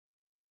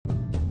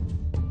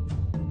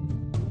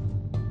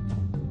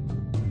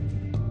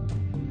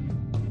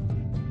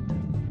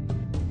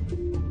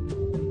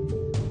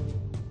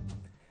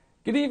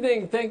Good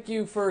evening. Thank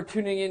you for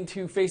tuning in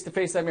to Face to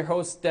Face. I'm your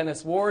host,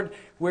 Dennis Ward.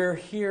 We're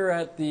here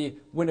at the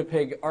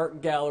Winnipeg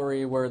Art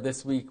Gallery, where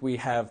this week we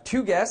have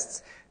two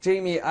guests.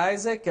 Jaimie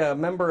Issac, a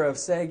member of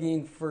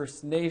Saugeen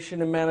First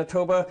Nation in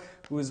Manitoba,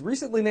 who was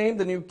recently named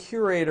the new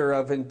curator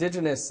of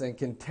Indigenous and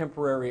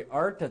Contemporary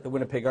Art at the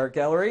Winnipeg Art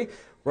Gallery.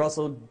 We're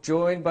also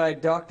joined by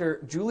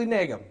Dr. Julie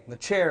Nagam, the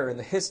chair in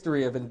the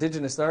history of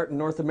Indigenous art in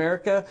North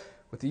America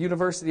with the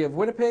University of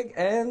Winnipeg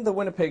and the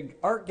Winnipeg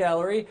Art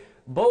Gallery.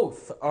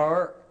 Both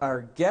are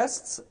our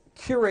guests,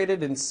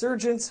 curated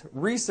Insurgence,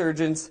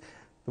 Resurgence,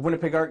 the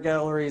Winnipeg Art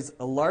Gallery's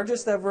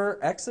largest ever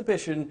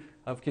exhibition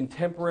of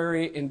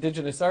contemporary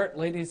Indigenous art.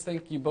 Ladies,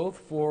 thank you both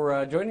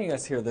for joining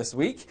us here this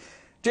week.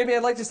 Jaimie,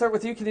 I'd like to start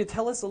with you. Can you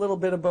tell us a little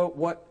bit about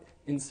what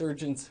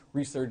Insurgence,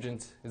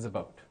 Resurgence is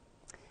about?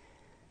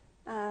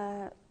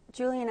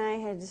 Julie and I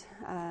had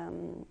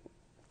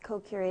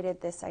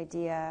co-curated this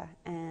idea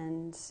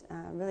and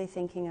really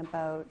thinking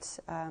about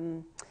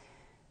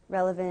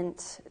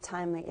relevant,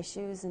 timely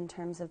issues in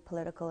terms of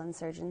political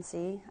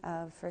insurgency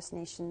of First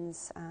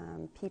Nations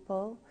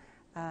people,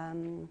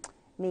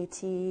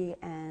 Métis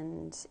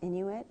and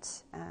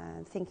Inuit,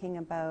 thinking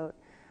about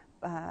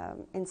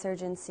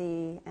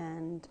insurgency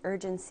and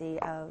urgency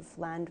of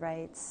land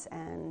rights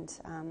and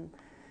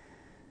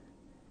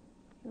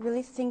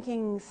really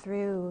thinking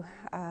through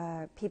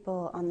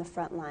people on the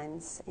front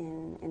lines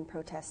in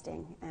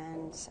protesting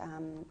and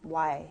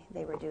why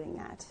they were doing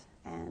that.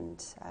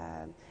 And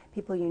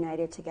people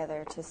united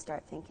together to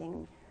start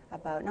thinking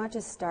about, not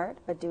just start,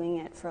 but doing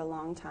it for a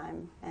long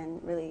time and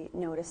really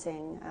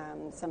noticing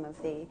some of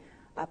the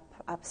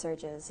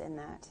upsurges in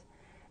that.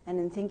 And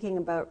in thinking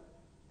about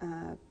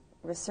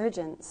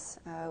resurgence,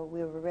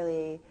 we were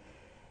really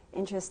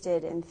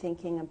interested in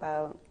thinking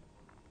about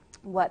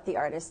what the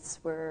artists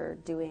were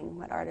doing,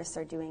 what artists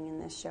are doing in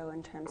this show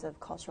in terms of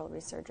cultural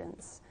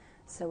resurgence.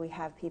 So we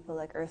have people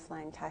like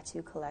Earthline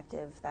Tattoo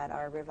Collective that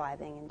are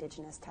reviving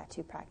Indigenous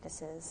tattoo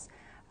practices.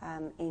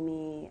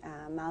 Amy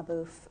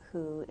Malbouf,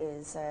 who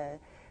is a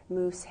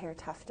moose hair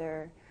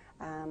tufter.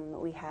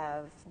 We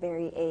have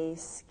Barry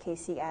Ace,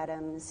 Casey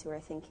Adams, who are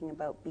thinking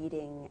about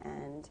beading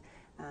and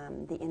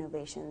the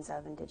innovations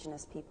of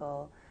Indigenous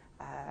people,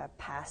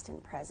 past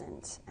and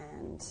present.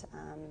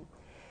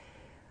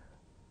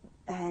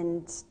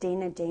 And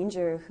Dana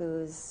Danger,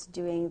 who's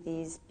doing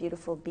these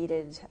beautiful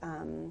beaded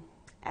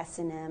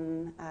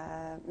S&M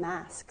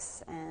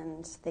masks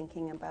and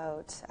thinking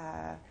about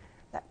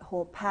that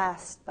whole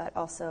past, but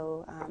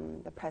also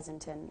the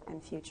present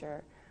and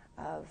future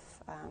of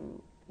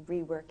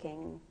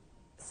reworking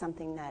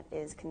something that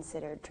is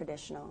considered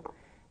traditional.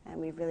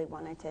 And we really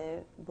wanted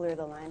to blur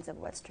the lines of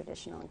what's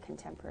traditional and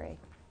contemporary.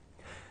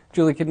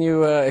 Julie, can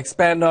you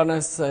expand on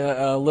us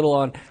a little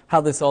on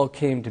how this all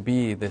came to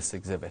be, this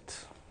exhibit?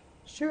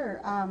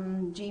 Sure.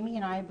 Jaimie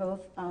and I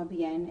both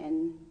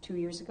began 2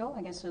 years ago,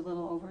 I guess a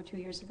little over 2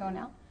 years ago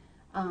now.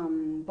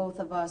 Both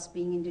of us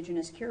being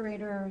Indigenous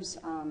curators,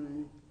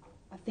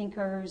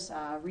 thinkers,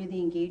 really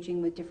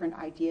engaging with different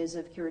ideas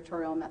of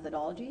curatorial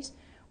methodologies.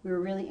 We were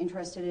really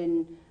interested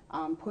in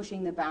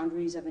pushing the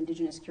boundaries of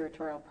Indigenous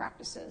curatorial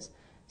practices.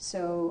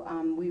 So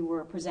we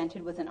were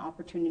presented with an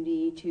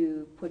opportunity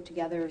to put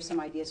together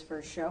some ideas for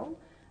a show.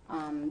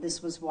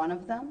 This was one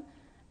of them.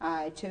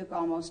 It took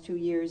almost 2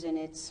 years in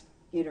its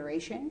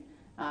iteration,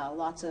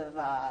 lots of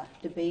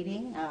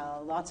debating,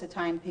 lots of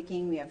time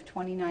picking. We have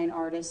 29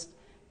 artists,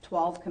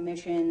 12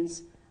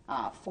 commissions,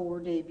 4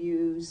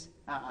 debuts.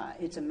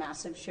 It's a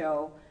massive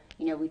show.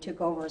 You know, we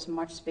took over as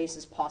much space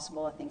as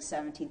possible, I think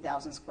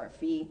 17,000 square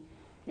feet.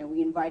 You know,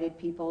 we invited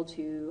people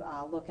to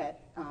look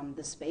at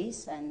the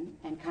space and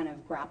kind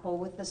of grapple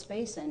with the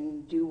space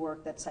and do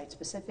work that's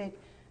site-specific.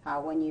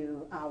 When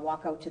you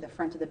walk out to the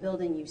front of the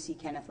building, you see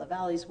Kenneth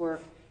LaValle's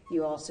work.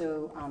 You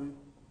also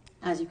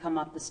as you come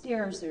up the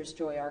stairs, there's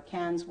Joy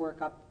Arcan's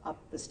work up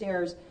the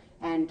stairs,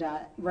 and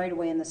right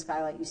away in the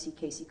skylight you see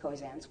Casey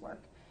Kozan's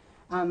work.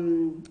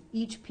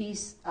 Each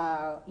piece,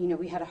 you know,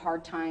 we had a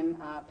hard time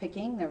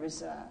picking. There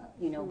was,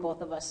 you know,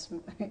 both of us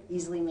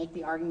easily make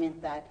the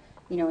argument that,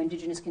 you know,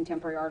 Indigenous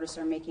contemporary artists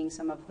are making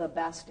some of the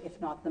best, if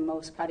not the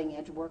most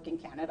cutting-edge work in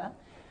Canada.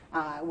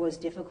 It was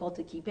difficult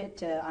to keep it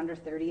to under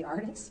 30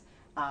 artists.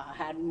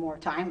 Had more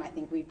time, I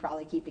think we'd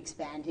probably keep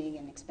expanding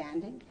and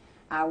expanding.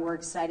 We're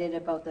excited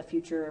about the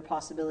future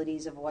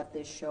possibilities of what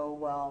this show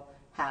will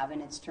have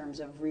in its terms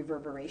of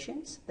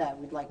reverberations, that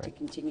we'd like to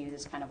continue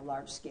this kind of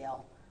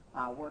large-scale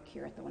work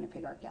here at the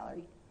Winnipeg Art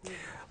Gallery.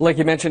 Like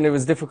you mentioned, it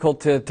was difficult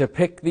to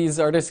pick these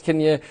artists.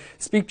 Can you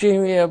speak,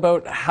 Jaimie,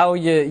 about how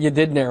you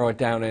did narrow it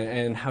down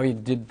and how you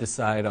did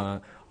decide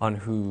on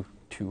who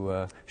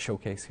to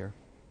showcase here?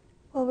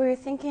 Well, we were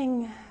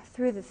thinking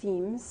through the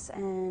themes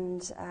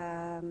and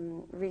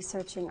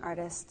researching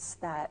artists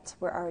that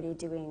were already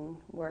doing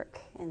work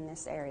in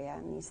this area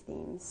and these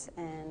themes.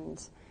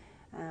 And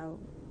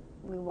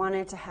we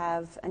wanted to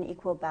have an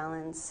equal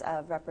balance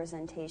of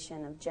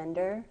representation of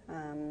gender,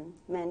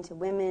 men to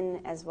women,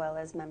 as well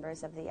as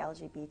members of the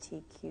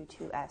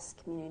LGBTQ2S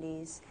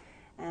communities.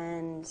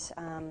 And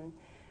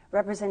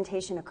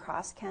representation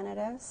across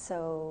Canada,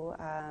 so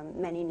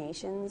many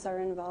nations are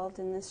involved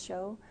in this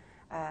show.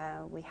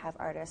 We have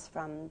artists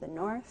from the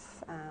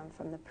north,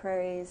 from the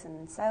prairies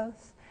and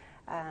south,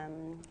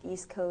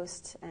 east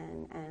coast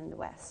and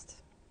west.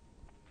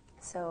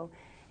 So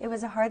it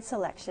was a hard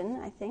selection,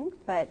 I think,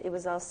 but it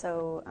was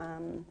also,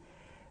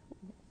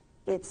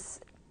 it's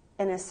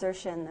an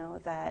assertion, though,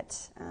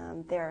 that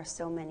there are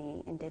so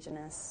many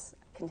Indigenous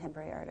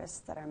contemporary artists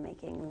that are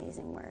making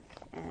amazing work,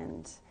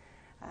 and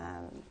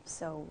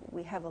so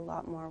we have a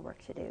lot more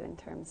work to do in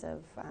terms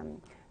of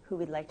who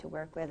we'd like to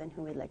work with and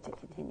who we'd like to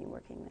continue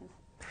working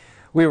with.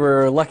 We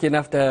were lucky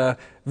enough to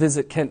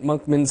visit Kent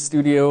Monkman's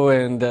studio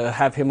and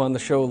have him on the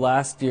show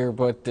last year,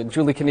 but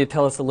Julie, can you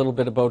tell us a little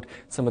bit about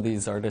some of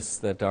these artists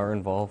that are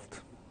involved?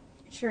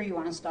 Sure, you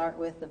want to start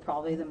with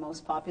probably the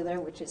most popular,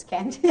 which is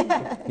Kent.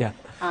 Yeah.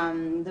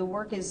 The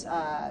work is,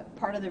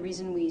 part of the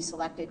reason we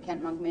selected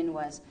Kent Monkman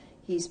was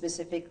he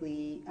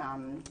specifically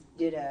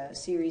did a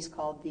series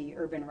called the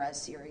Urban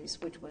Res series,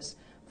 which was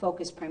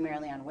focused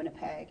primarily on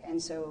Winnipeg. And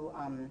so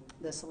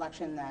the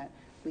selection that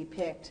we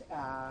picked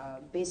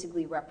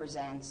basically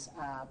represents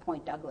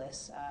Point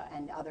Douglas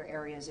and other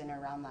areas in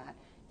and around that.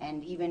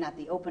 And even at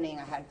the opening,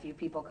 I had a few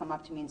people come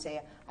up to me and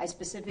say, I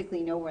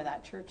specifically know where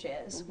that church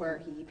is, where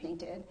he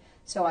painted.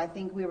 So I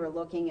think we were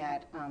looking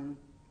at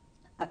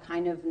a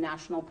kind of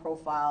national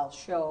profile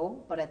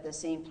show, but at the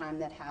same time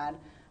that had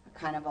a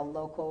kind of a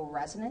local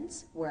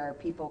resonance where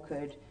people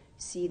could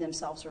see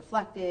themselves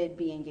reflected,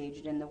 be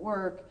engaged in the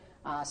work.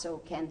 So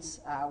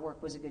Kent's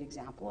work was a good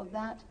example of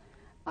that.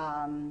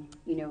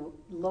 You know,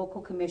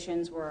 local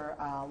commissions were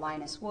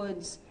Linus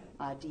Woods,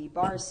 Dee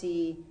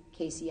Barcy,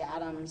 Casey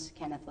Adams,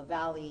 Kenneth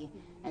LaValle,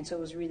 and so it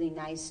was really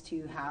nice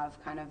to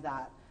have kind of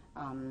that,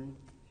 kind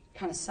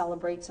of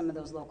celebrate some of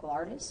those local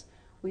artists.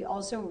 We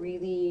also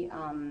really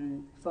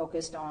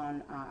focused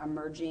on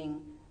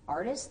emerging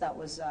artists. That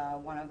was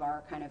one of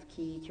our kind of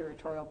key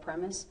curatorial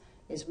premise,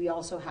 is we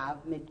also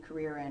have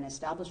mid-career and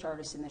established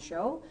artists in the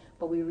show,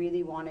 but we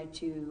really wanted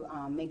to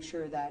make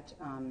sure that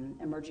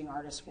emerging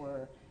artists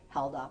were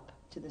held up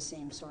to the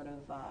same sort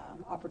of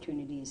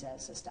opportunities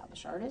as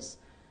established artists.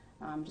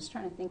 I'm just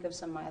trying to think of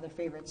some of my other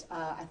favorites.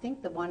 I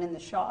think the one in the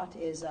shot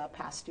is a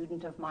past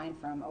student of mine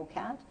from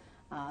OCAD,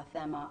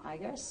 Thema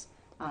Igers.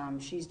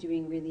 She's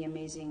doing really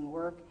amazing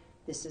work.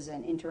 This is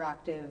an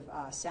interactive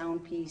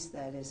sound piece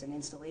that is an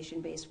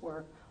installation-based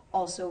work.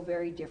 Also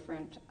very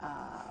different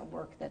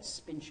work that's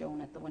been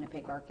shown at the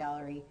Winnipeg Art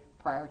Gallery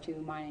prior to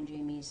mine and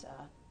Jamie's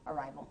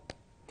arrival.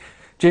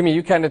 Jaimie,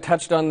 you kind of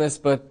touched on this,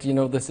 but you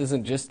know, this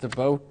isn't just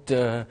about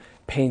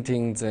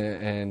paintings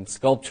and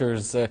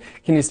sculptures.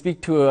 Can you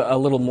speak to a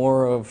little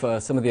more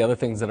of some of the other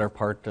things that are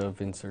part of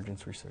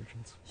Insurgence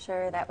Resurgence?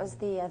 Sure, that was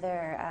the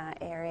other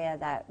area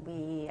that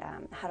we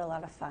had a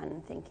lot of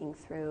fun thinking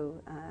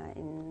through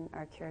in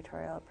our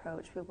curatorial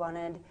approach. We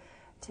wanted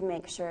to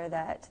make sure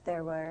that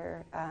there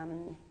were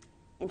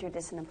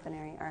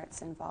interdisciplinary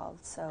arts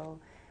involved, so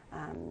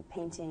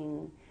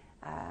painting,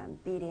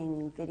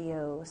 beading,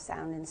 video,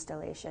 sound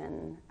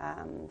installation,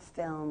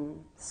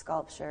 film,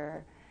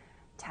 sculpture,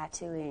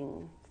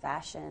 tattooing,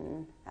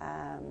 fashion,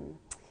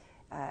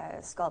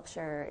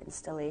 sculpture,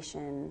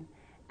 installation,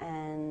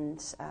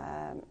 and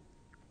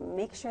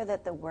make sure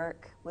that the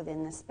work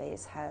within the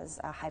space has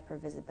a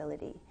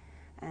hypervisibility,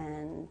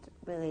 and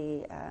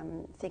really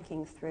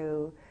thinking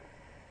through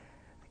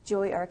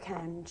Joy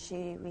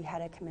Arcan. We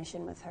had a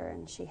commission with her,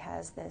 and she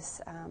has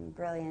this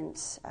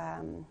brilliant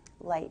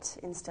light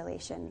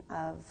installation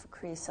of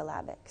Cree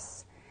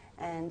syllabics,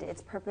 and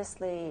it's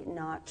purposely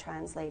not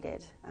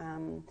translated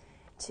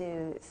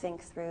to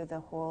think through the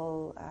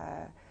whole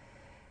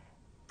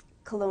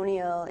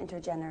colonial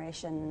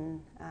intergeneration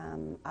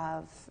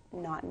of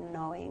not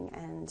knowing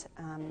and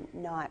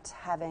not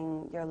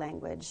having your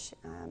language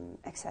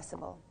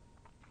accessible.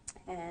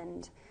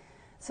 And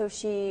so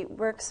she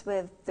works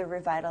with the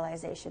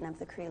revitalization of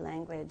the Cree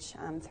language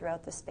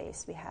throughout the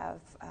space. We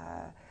have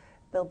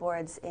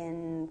billboards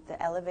in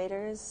the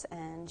elevators,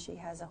 and she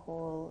has a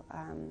whole,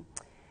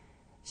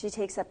 she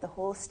takes up the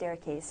whole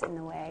staircase in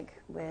the WAG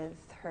with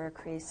her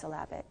Cree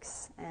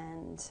syllabics,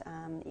 and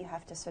you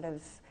have to sort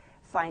of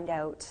find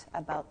out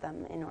about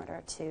them in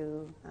order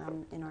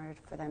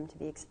for them to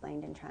be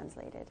explained and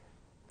translated.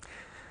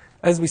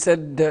 As we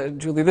said,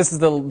 Julie, this is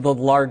the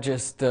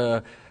largest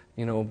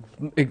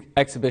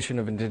exhibition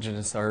of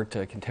Indigenous art,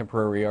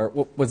 contemporary art.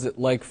 What was it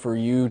like for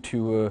you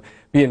to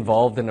be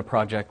involved in a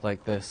project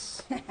like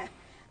this?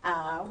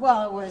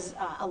 Well, it was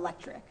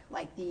electric.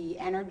 Like the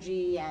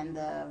energy and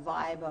the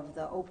vibe of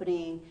the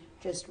opening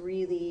just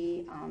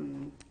really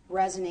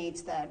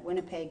resonates that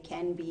Winnipeg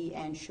can be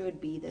and should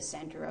be the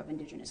center of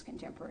Indigenous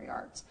contemporary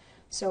arts.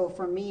 So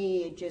for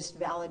me, it just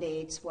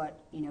validates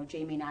what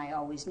Jaimie and I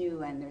always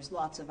knew, and there's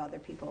lots of other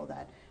people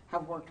that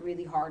have worked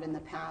really hard in the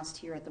past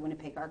here at the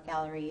Winnipeg Art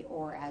Gallery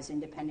or as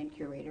independent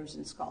curators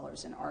and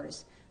scholars and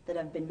artists that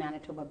have been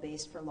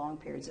Manitoba-based for long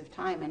periods of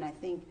time. And I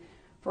think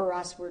for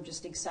us, we're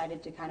just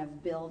excited to kind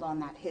of build on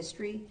that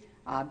history,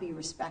 be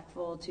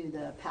respectful to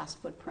the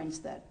past footprints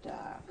that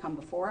come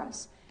before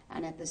us,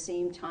 and at the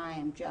same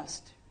time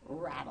just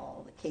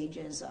rattle the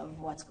cages of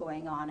what's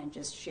going on and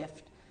just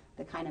shift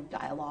the kind of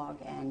dialogue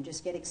and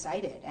just get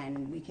excited.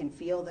 And we can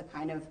feel the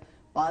kind of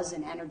buzz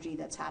and energy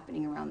that's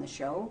happening around the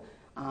show.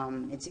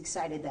 It's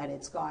excited that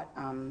it's got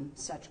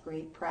such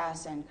great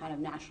press and kind of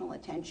national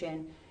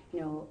attention.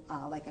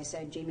 Like I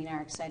said, Jaimie and I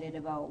are excited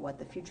about what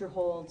the future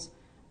holds.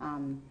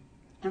 And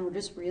we're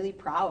just really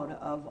proud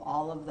of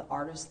all of the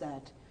artists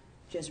that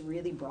just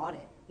really brought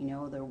it.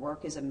 Their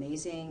work is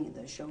amazing.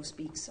 The show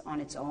speaks on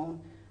its own.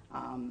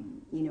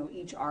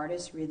 Each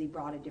artist really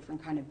brought a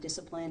different kind of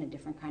discipline, a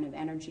different kind of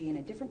energy, and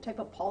a different type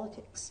of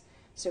politics.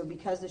 So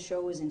because the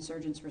show is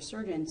Insurgence,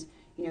 Resurgence,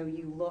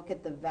 you look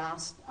at the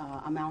vast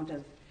amount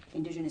of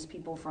Indigenous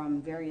people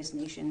from various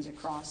nations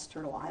across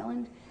Turtle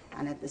Island,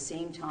 and at the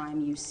same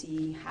time you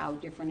see how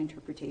different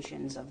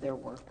interpretations of their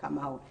work come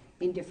out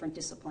in different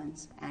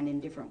disciplines and in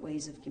different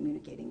ways of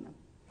communicating them.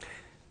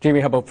 Jaimie,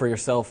 how about for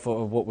yourself?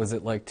 What was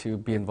it like to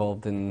be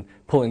involved in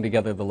pulling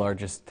together the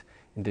largest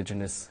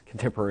Indigenous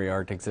contemporary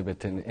art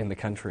exhibit in the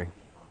country?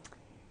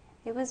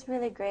 It was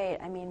really great.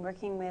 I mean,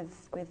 working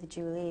with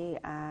Julie,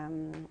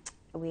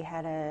 we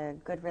had a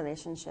good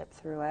relationship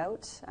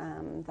throughout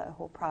the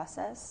whole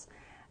process,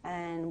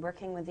 and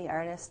working with the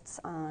artists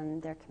on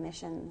their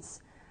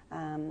commissions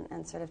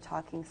and sort of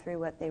talking through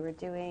what they were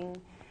doing.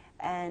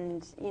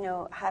 And,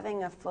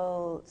 having a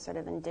full sort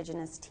of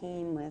Indigenous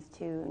team with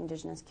 2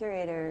 Indigenous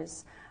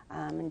curators,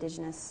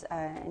 Indigenous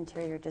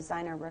interior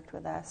designer worked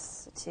with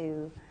us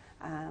to,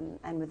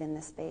 and within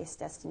the space,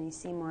 Destiny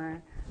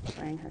Seymour,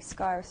 wearing her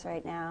scarves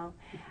right now,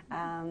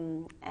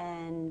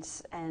 and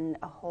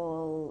a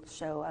whole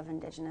show of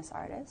Indigenous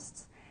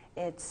artists.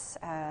 It's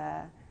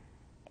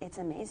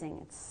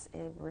amazing.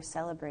 We're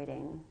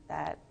celebrating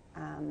that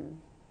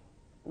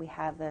we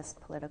have this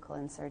political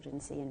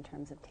insurgency in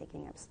terms of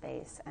taking up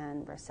space,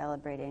 and we're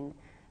celebrating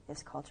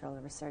this cultural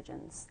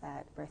resurgence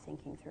that we're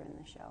thinking through in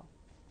the show.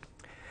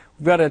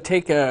 We've got to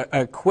take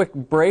a quick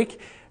break,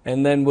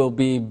 and then we'll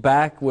be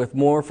back with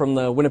more from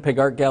the Winnipeg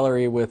Art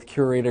Gallery with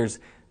curators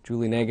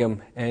Julie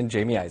Nagam and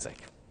Jaimie Issac.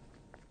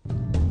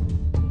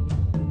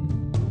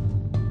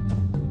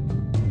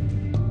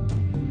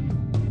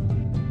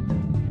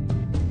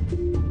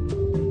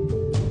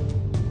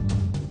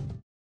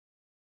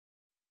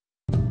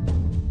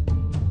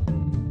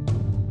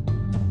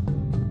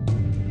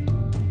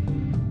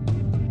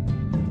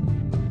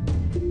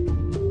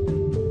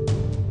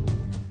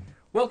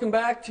 Welcome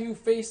back to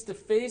Face to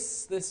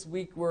Face. This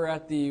week we're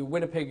at the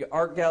Winnipeg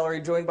Art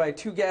Gallery, joined by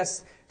 2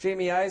 guests.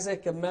 Jaimie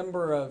Issac, a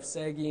member of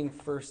Saugeen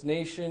First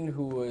Nation,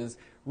 who was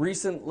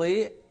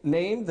recently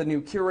named the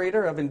new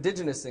curator of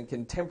Indigenous and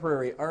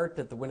Contemporary Art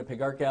at the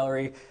Winnipeg Art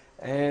Gallery.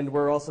 And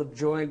we're also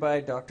joined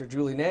by Dr.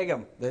 Julie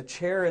Nagam, the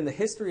chair in the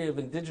history of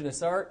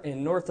Indigenous art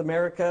in North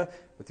America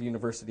with the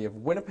University of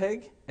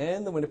Winnipeg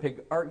and the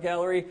Winnipeg Art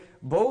Gallery.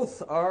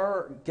 Both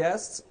are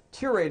guests,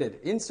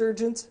 curated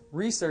Insurgence,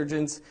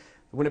 Resurgence,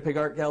 the Winnipeg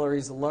Art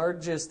Gallery's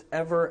largest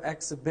ever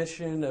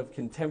exhibition of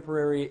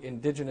contemporary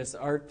Indigenous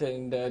art.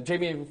 And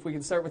Jaimie, if we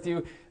can start with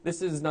you,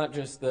 this is not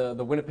just the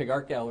Winnipeg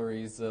Art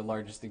Gallery's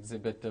largest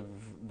exhibit of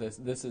this.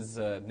 This is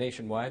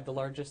nationwide the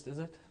largest, is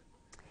it?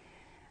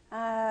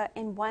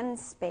 In one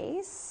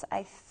space,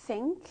 I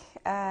think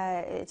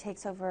it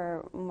takes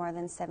over more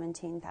than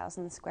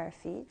 17,000 square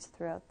feet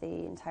throughout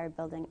the entire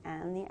building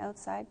and the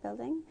outside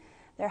building.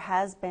 There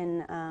has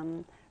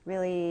been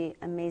really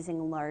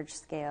amazing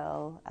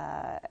large-scale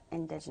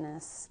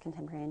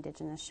contemporary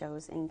Indigenous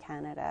shows in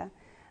Canada.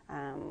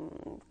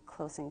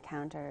 Close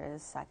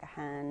Encounters,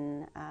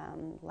 Sakahan,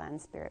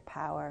 Land Spirit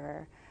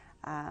Power,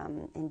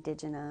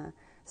 Indigenous.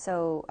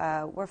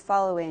 So we're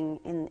following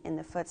in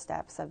the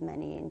footsteps of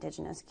many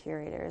Indigenous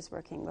curators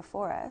working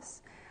before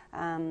us.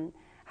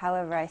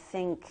 However, I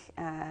think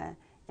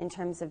in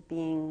terms of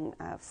being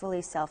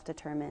fully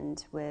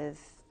self-determined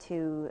with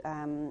 2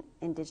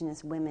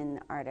 Indigenous women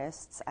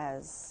artists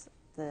as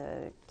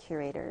the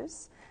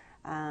curators,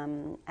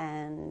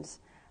 and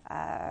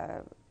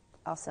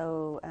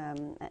also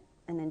an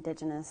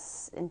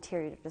Indigenous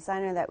interior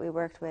designer that we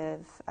worked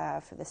with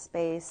for the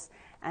space,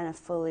 and a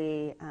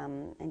fully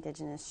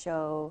Indigenous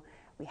show.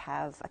 We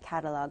have a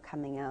catalog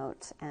coming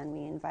out, and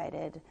we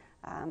invited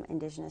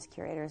Indigenous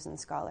curators and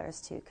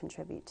scholars to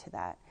contribute to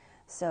that.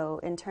 So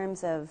in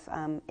terms of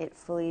it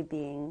fully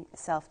being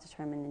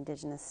self-determined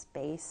Indigenous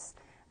space,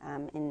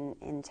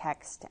 in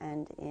text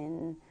and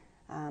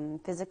in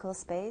physical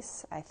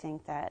space, I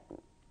think that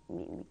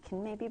we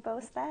can maybe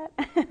boast that.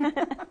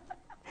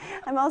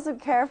 I'm also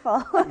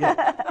careful.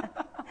 Yeah.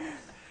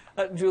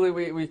 Julie,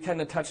 we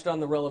kind of touched on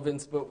the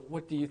relevance, but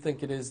what do you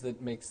think it is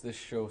that makes this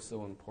show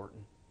so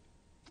important?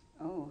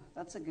 Oh,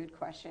 that's a good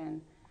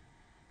question.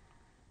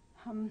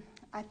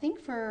 I think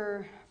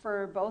for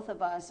both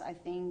of us, I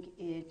think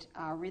it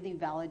really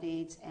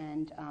validates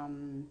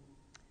and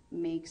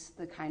makes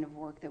the kind of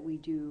work that we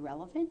do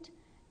relevant.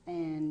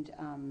 And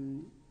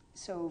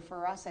so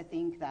for us, I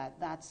think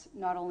that's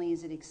not only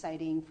is it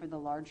exciting for the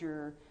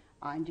larger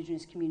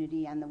Indigenous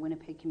community and the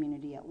Winnipeg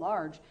community at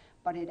large,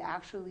 but it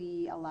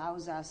actually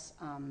allows us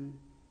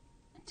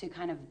to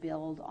kind of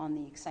build on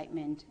the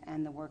excitement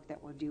and the work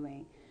that we're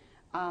doing.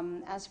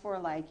 As for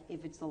like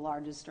if it's the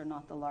largest or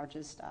not the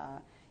largest,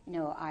 you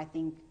know, I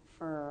think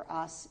for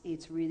us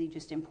it's really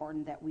just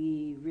important that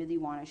we really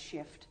want to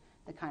shift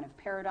the kind of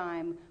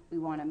paradigm. We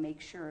want to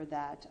make sure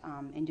that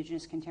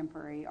Indigenous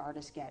contemporary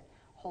artists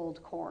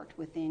hold court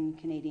within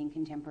Canadian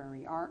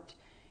contemporary art.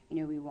 You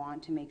know, we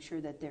want to make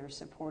sure that they're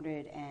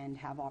supported and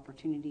have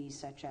opportunities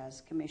such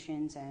as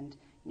commissions and,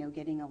 you know,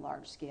 getting a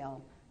large-scale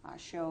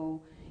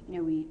show. You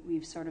know,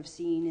 we've sort of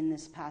seen in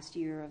this past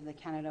year of the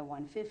Canada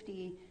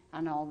 150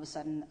 and all of a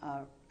sudden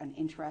an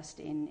interest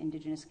in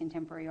Indigenous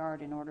contemporary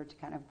art in order to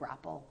kind of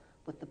grapple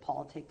with the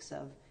politics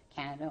of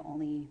Canada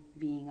only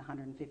being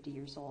 150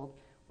 years old,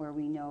 where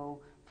we know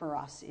for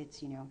us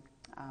it's, you know,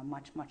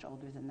 much, much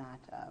older than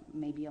that,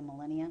 maybe a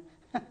millennia.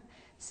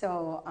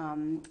 So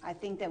I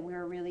think that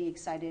we're really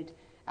excited.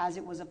 As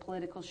it was a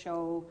political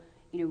show,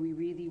 you know, we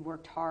really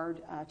worked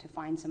hard to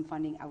find some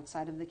funding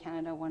outside of the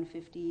Canada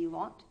 150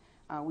 lot.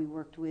 We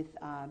worked with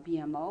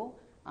BMO.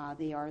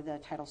 They are the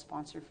title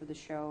sponsor for the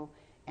show,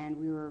 and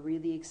we were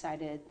really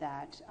excited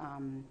that,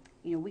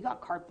 you know, we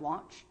got carte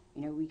blanche.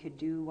 You know, we could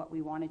do what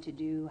we wanted to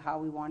do, how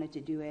we wanted to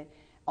do it,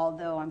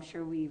 although I'm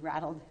sure we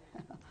rattled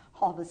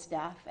all the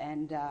staff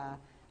and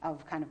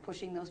of kind of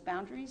pushing those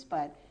boundaries,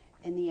 but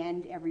in the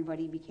end,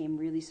 everybody became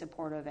really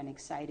supportive and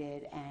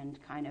excited and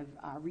kind of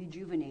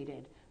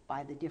rejuvenated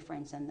by the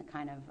difference and the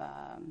kind of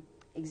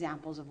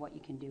examples of what you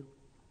can do.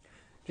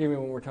 Jaimie,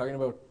 when we're talking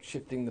about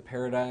shifting the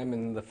paradigm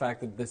and the fact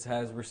that this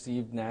has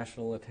received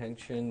national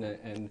attention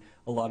and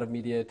a lot of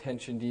media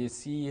attention, do you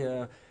see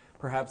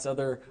perhaps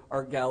other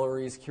art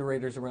galleries,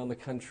 curators around the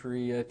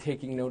country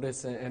taking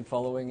notice and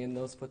following in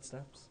those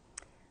footsteps?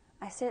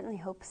 I certainly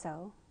hope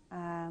so.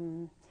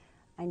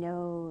 I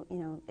know, you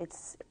know,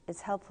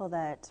 it's helpful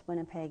that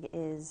Winnipeg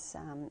is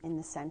in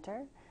the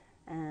center,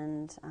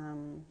 and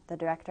the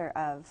director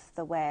of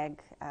the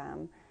WAG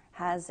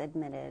has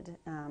admitted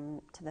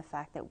to the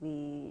fact that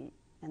we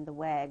and the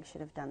WAG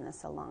should have done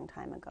this a long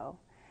time ago.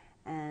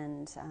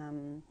 And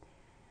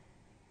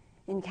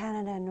in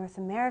Canada and North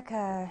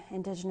America,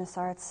 Indigenous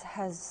arts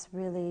has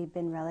really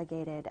been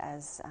relegated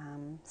as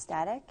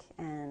static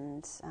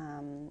and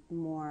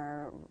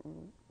more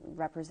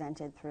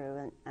represented through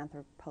an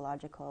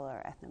anthropological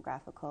or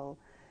ethnographical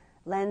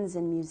lens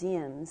in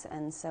museums.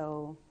 And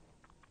so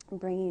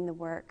bringing the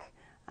work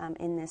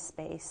in this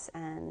space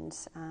and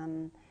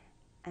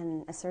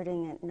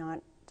asserting it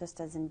not just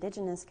as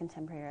Indigenous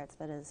contemporary arts,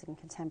 but as in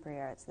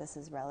contemporary arts, this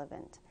is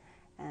relevant.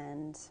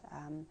 And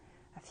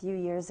a few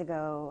years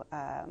ago,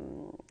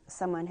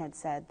 someone had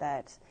said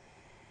that,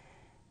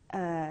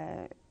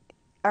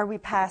 are we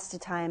past a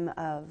time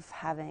of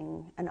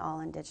having an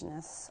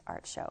all-Indigenous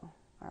art show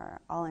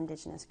or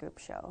all-Indigenous group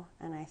show?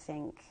 And I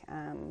think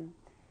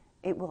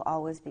it will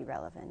always be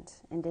relevant.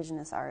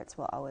 Indigenous arts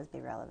will always be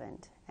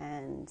relevant.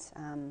 And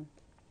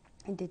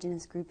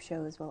Indigenous group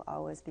shows will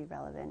always be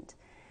relevant.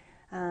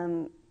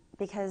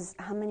 Because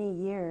how many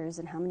years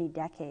and how many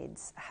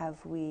decades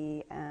have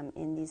we,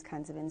 in these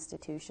kinds of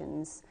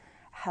institutions,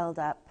 held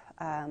up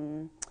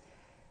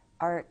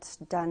art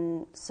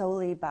done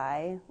solely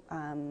by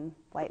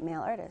white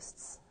male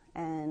artists?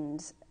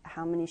 And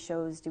how many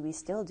shows do we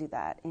still do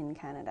that in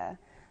Canada?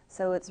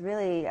 So it's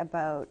really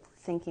about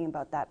thinking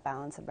about that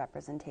balance of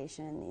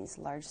representation in these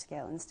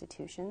large-scale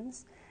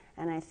institutions.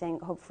 And I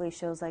think hopefully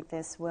shows like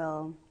this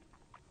will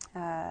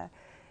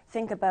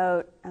think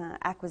about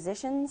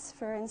acquisitions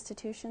for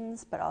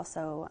institutions, but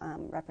also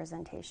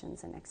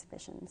representations and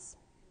exhibitions.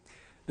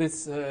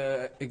 This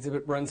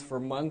exhibit runs for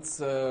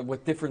months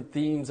with different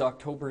themes.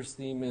 October's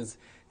theme is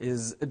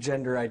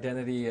gender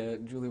identity.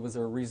 Julie, was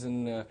there a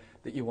reason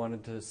that you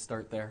wanted to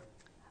start there?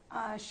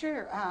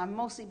 Sure,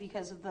 mostly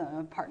because of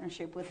the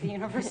partnership with the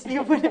University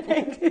of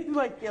Winnipeg,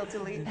 like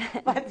guiltily.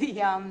 But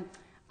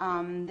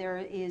there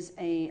is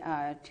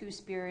a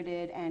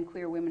two-spirited and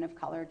queer women of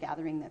color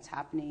gathering that's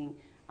happening,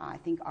 I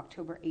think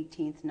October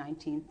 18th,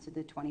 19th to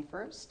the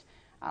 21st.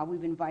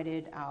 We've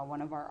invited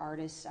one of our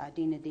artists,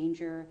 Dana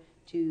Danger,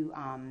 to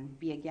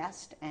be a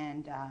guest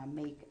and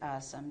make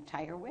some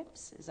tire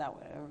whips. Is that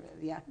what?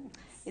 Yeah,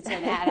 it's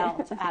an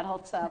adult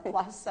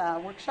plus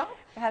workshop.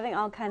 We're having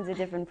all kinds of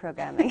different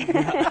programming,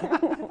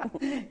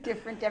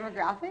 different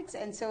demographics,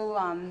 and so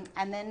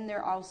and then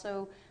they're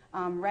also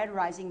Red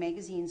Rising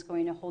magazine is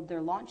going to hold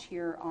their launch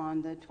here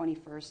on the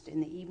 21st in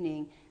the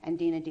evening, and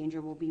Dana Danger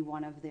will be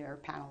one of their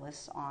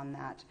panelists on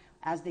that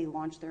as they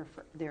launch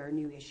their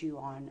new issue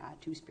on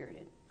Two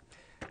Spirited.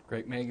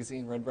 Great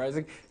magazine, Red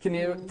Rising. Can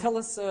you tell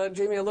us,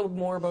 Jaimie, a little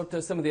more about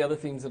some of the other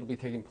themes that will be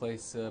taking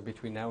place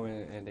between now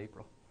and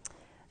April?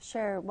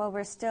 Sure. Well,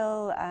 we're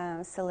still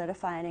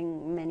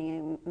solidifying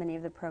many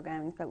of the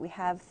programs, but we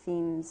have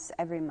themes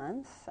every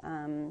month.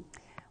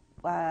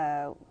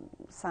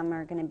 Some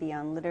are going to be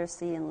on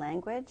literacy and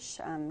language,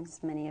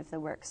 because many of the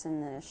works in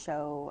the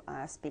show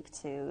speak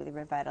to the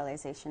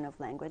revitalization of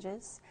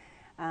languages.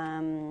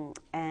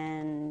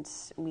 And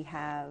we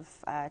have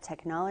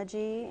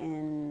technology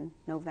in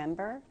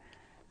November,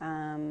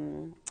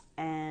 and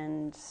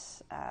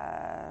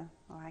I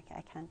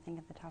can't think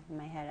at the top of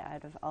my head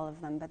out of all of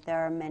them, but there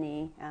are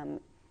many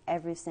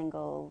every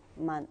single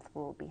month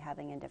we'll be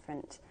having a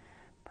different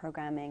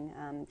programming.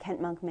 Kent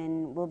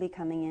Monkman will be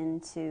coming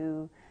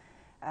into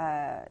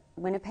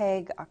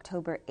Winnipeg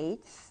October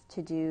 8th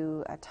to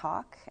do a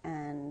talk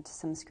and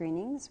some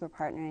screenings. We're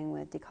partnering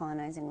with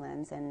Decolonizing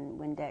Lens and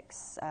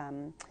Windix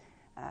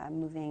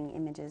Moving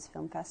Images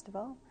Film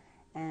Festival.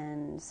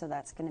 And so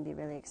that's going to be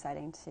really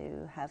exciting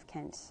to have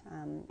Kent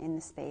in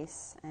the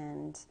space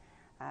and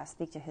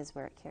speak to his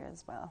work here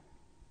as well.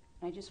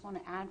 I just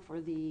want to add for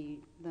the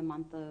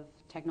month of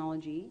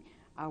technology,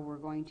 we're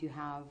going to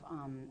have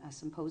a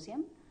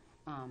symposium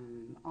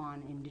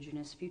on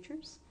Indigenous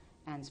futures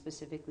and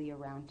specifically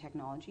around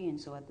technology. And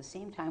so at the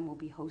same time, we'll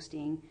be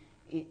hosting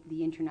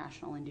the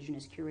International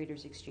Indigenous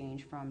Curators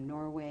Exchange from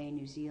Norway,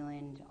 New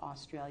Zealand,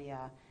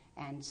 Australia,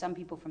 and some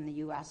people from the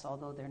US,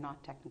 although they're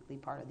not technically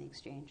part of the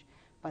exchange.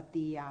 But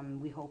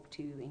we hope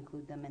to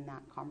include them in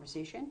that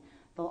conversation.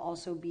 There'll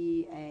also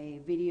be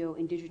a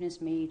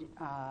Indigenous-made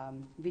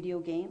video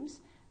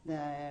games,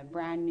 the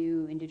brand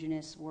new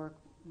Indigenous work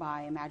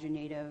by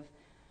Imaginative,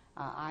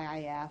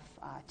 IIF,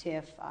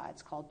 TIFF.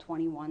 It's called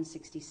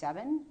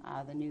 2167.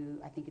 The new,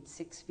 I think it's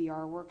 6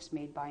 VR works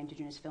made by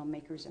Indigenous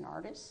filmmakers and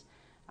artists.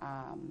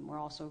 We're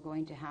also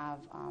going to have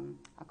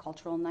a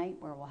cultural night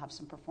where we'll have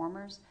some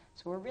performers.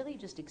 So we're really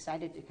just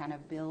excited to kind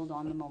of build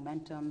on the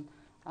momentum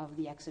of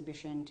the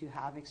exhibition, to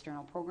have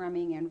external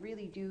programming and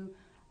really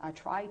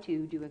try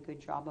to do a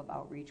good job of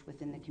outreach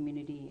within the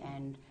community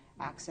and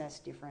access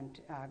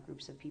different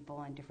groups of people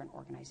and different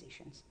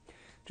organizations.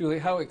 Julie,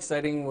 how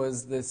exciting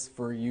was this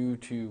for you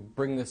to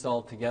bring this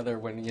all together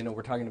when,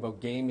 we're talking about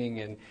gaming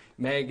and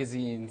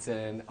magazines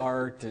and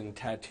art and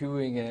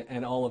tattooing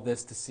and all of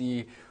this, to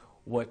see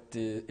what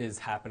is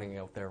happening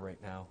out there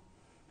right now?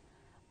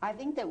 I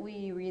think that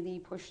we really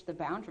pushed the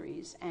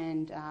boundaries,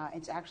 and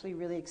it's actually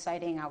really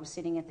exciting. I was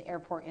sitting at the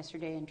airport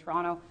yesterday in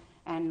Toronto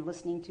and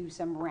listening to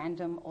some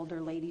random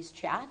older ladies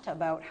chat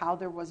about how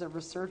there was a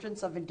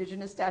resurgence of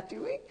Indigenous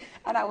tattooing.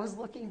 And I was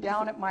looking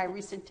down at my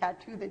recent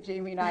tattoo that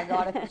Jaimie and I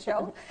got at the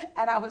show,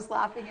 and I was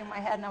laughing in my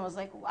head, and I was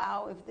like,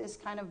 wow, if this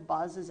kind of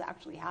buzz is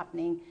actually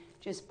happening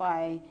just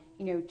by,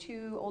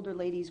 2 older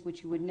ladies,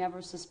 which you would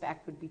never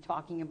suspect would be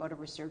talking about a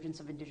resurgence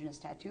of Indigenous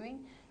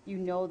tattooing,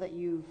 that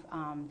you've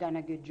done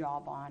a good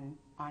job on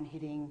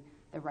hitting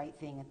the right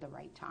thing at the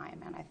right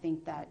time. And I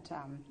think that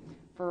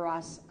for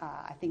us,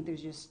 I think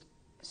there's just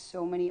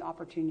so many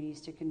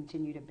opportunities to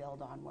continue to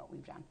build on what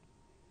we've done.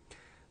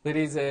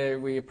 Ladies,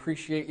 we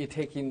appreciate you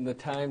taking the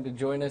time to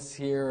join us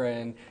here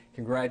and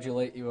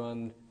congratulate you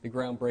on the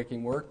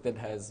groundbreaking work that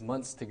has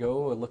months to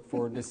go. I look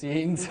forward to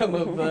seeing some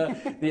of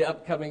the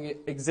upcoming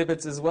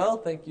exhibits as well.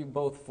 Thank you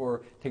both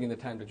for taking the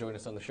time to join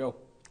us on the show.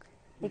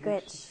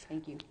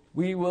 Thank you.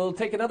 We will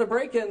take another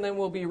break and then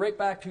we'll be right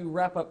back to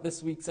wrap up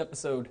this week's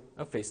episode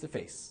of Face to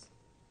Face.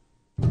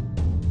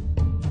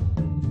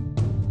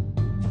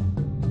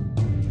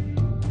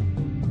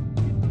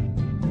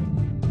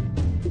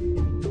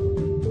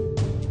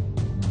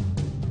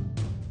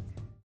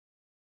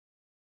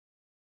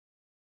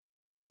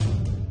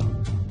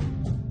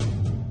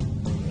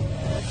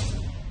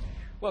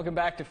 Welcome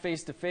back to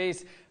Face to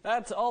Face.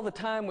 That's all the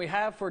time we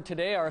have for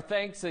today. Our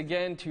thanks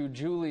again to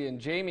Julie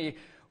and Jaimie.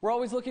 We're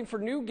always looking for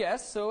new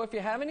guests, so if you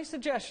have any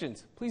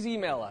suggestions, please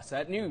email us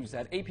at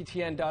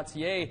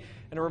news@aptn.ca.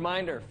 And a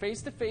reminder,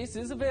 Face to Face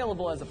is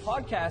available as a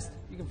podcast.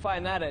 You can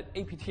find that at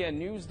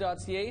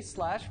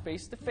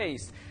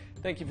aptnnews.ca/face-to-face.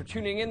 Thank you for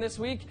tuning in this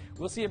week.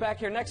 We'll see you back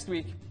here next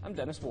week. I'm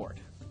Dennis Ward.